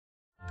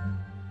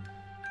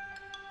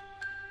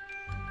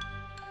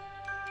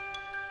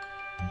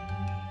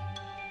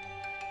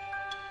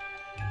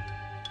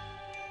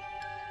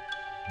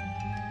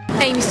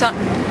Amy Sutton.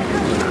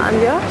 And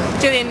yours?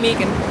 Gillian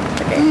Megan.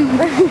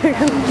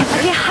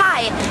 Okay,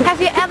 hi.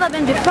 Have you ever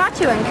been before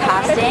to a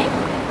casting?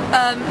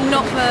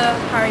 Not for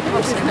Harry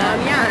Potter, no.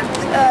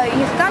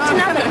 You've got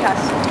another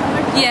casting.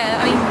 Yeah,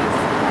 I mean,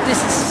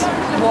 this is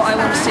what I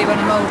want to do when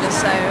I'm older,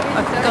 so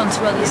I've gone to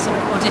other sort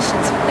of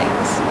auditions for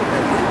things.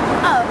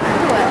 Oh,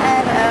 cool.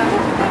 And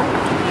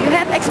you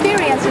have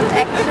experience with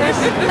actors?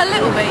 A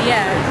little bit,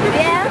 yeah.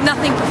 Yeah?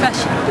 Nothing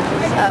professional.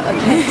 Oh,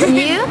 okay. And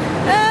you?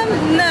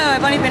 No,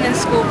 I've only been in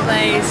school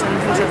plays and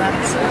things like that,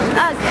 so.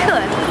 Oh,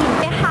 cool.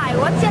 Okay, hi,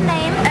 what's your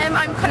name?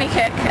 I'm Connie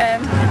Cook.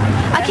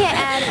 Okay,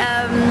 and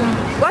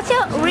what's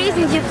your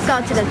reason you've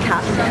gone to the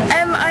casting?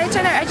 I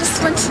don't know, I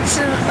just wanted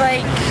to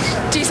like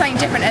do something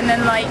different and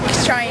then like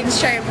try and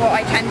show what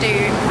I can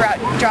do throughout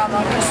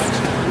drama because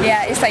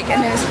yeah, it's like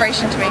an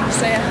inspiration to me,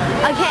 so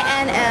yeah. Okay,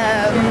 and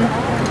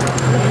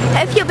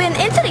have you been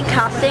into the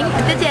casting?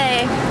 Did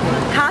they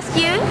cast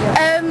you?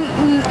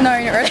 No, not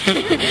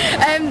really.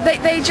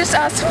 They just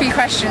ask a few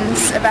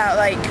questions about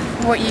like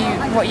what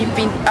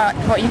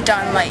you've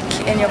done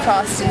like in your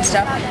past and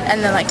stuff,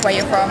 and then like where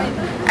you're from.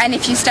 And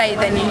if you stay,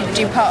 then you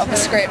do part of a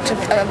script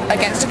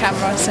against a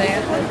camera. So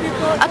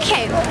yeah.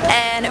 Okay,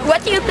 and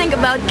what do you think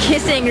about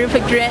kissing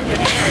Rupert Grint?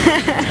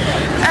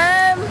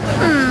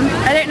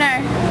 I don't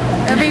know.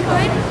 It'll be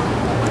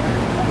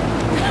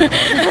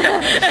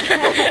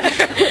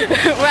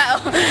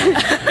well,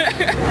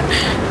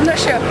 I'm not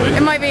sure.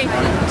 It might be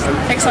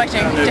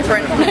exciting,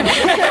 different.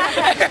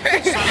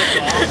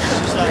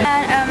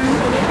 And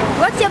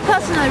what's your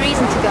personal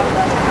reason to go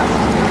there?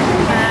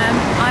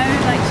 I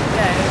would like to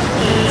go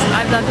because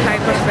I've loved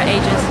Harry Potter for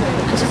ages.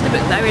 It's just a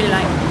book that I really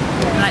like.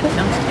 I like the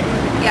films too.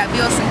 Yeah, it'd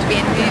be awesome to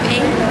be in a movie.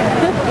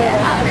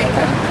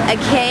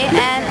 Okay,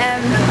 and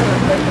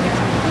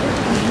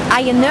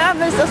are you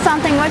nervous or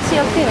something? What's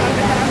your feeling?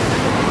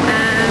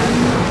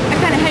 I'm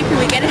kind of hoping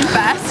we get in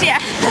first, yeah.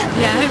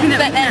 Yeah, hoping that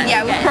but then,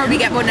 yeah, we'll probably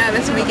get more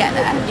nervous when we get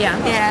there. Yeah.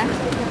 Yeah.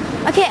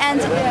 Okay, and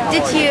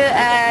did you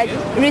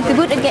read the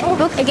book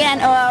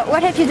again, or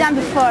what have you done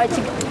before?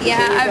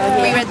 Yeah,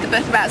 I've reread the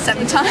book about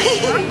 7 times.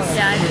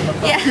 Yeah, I did.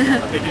 Yeah.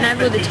 And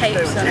I've all the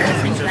tapes, so I'm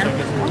listening to them.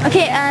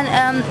 Okay,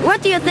 and what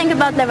do you think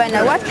about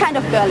Lavender? What kind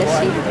of girl is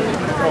she?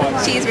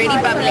 She's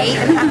really bubbly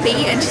and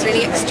happy, and she's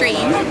really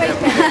extreme.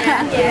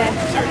 Yeah.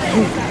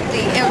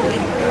 It'll be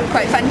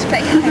quite fun to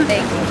play, I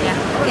think. Yeah.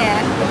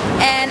 Yeah.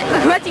 And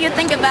what do you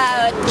think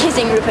about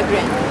kissing Rupert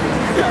Grint?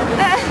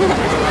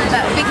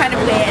 That would be kind of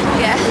weird,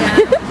 yeah.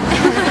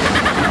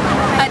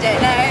 I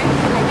don't know.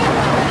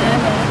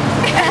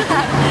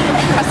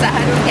 Cross that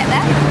hand to get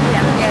there?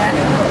 Yeah.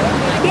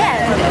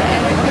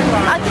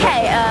 Yeah.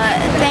 Okay,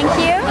 thank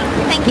you.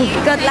 Thank you.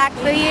 Good luck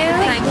for you.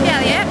 Thank you.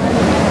 Yeah.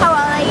 How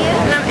old are you?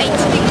 And I'm 18.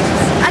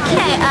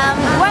 Okay,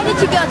 why did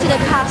you go to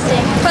the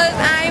casting? Because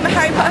I'm a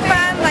Harry Potter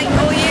fan, like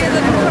all years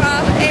of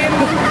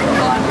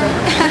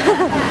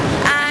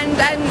and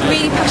I'm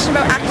really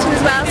passionate about acting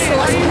as well, so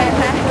it's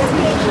perfect.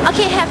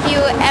 Okay, have you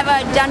ever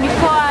done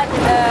before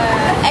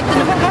acted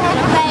in a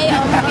play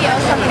or movie or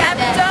something like I've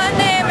that? done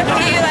a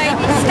few like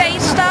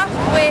stage stuff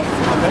with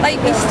like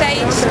the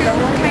stage school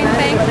kind of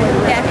thing.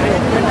 Yeah.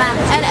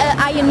 And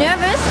are you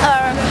nervous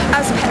or?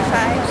 I was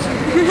petrified.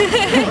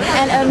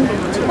 And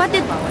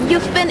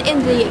you've been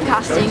in the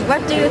casting.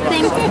 What do you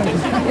think?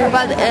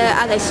 About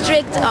are they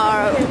strict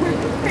or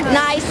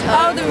nice?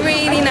 Or? Oh, they're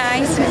really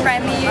nice and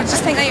friendly. You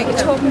just think like you're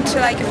talking to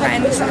like a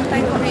friend or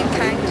something. Really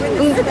kind.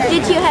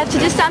 Did you have to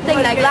do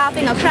something like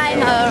laughing or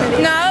crying or?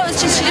 No,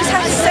 it's just you just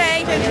have to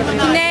say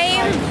your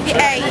name, your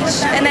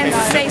age, and then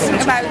say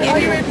something about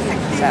you.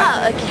 So.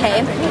 Oh, okay.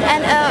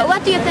 And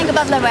what do you think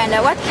about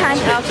Lavender? What kind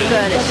of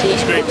girl is she?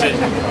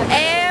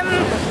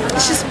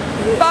 She's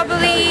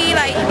bubbly,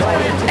 like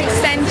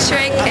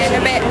eccentric, and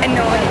a bit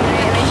annoying,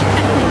 really.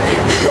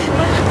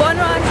 One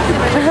right.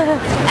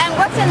 And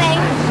what's her name?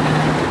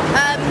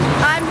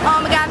 I'm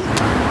Armagan.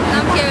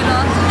 I'm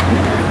Fiona.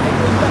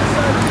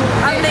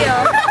 I'm Leo.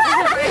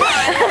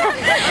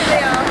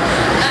 Leo.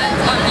 And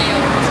I'm Leo.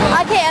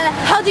 Okay, and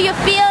how do you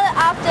feel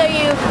after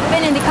you've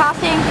been in the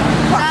casting?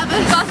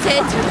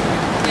 Gutted.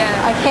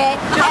 Yeah. Okay.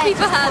 Happy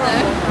for her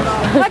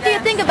though. What do you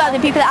think about the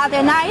people? Are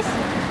they nice?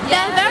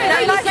 Yeah, they're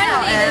very nice.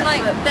 They're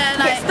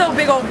like Still a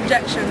big old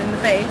projection in the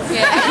face.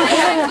 yeah.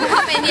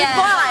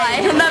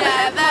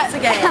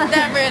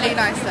 They're really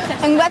nice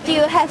though. And what do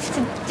you have to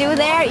do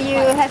there?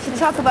 You have to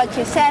talk about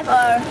yourself,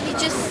 or You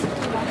just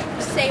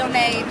say your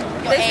name,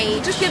 your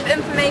age. Just give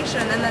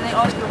information and then they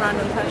ask you a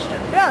random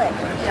question. really?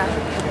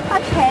 Yeah.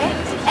 Okay.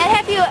 And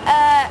have you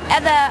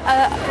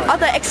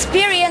other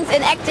experience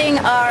in acting,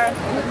 or?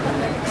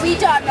 We've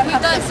done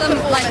some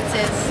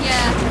performances.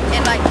 Yeah.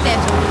 In like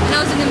theatre. And I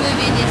was in the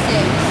movie in year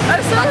 6.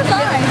 Oh, so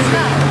nice.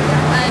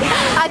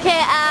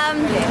 Okay.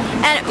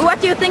 And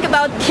what do you think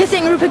about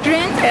kissing Rupert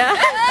Grint? Yeah.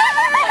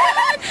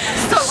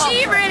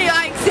 She really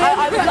likes it.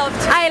 I would love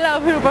to. I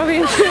love Rupert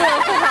Grint too.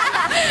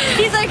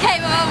 He's okay,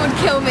 my mum would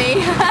kill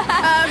me.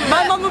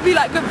 My mum would be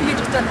like, good for you,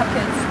 just don't have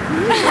kids.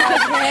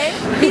 Okay.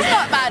 He's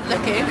not bad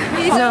looking.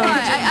 He's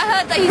alright. I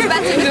heard that he's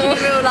better looking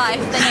in real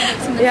life than he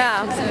looks in the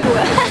Yeah. picture.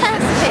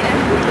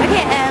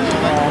 Okay.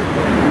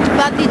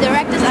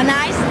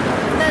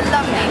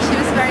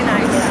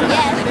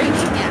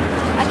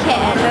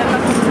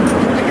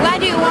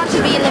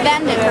 be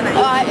Lavender,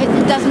 or it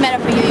doesn't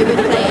matter for you, you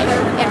would play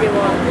every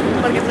role?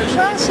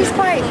 Well, she's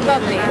quite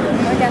bubbly.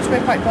 I guess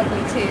we're quite bubbly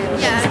too.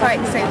 Yeah. She's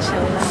quite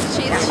social.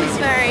 She's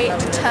very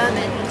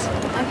determined.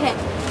 Okay.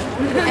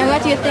 And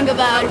what do you think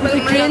about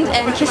the Grint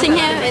and kissing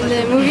him in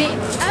the movie?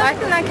 I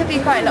think that could be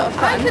quite a lot of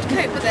fun. I could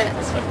cope with it.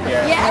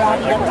 Yeah.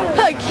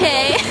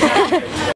 Okay.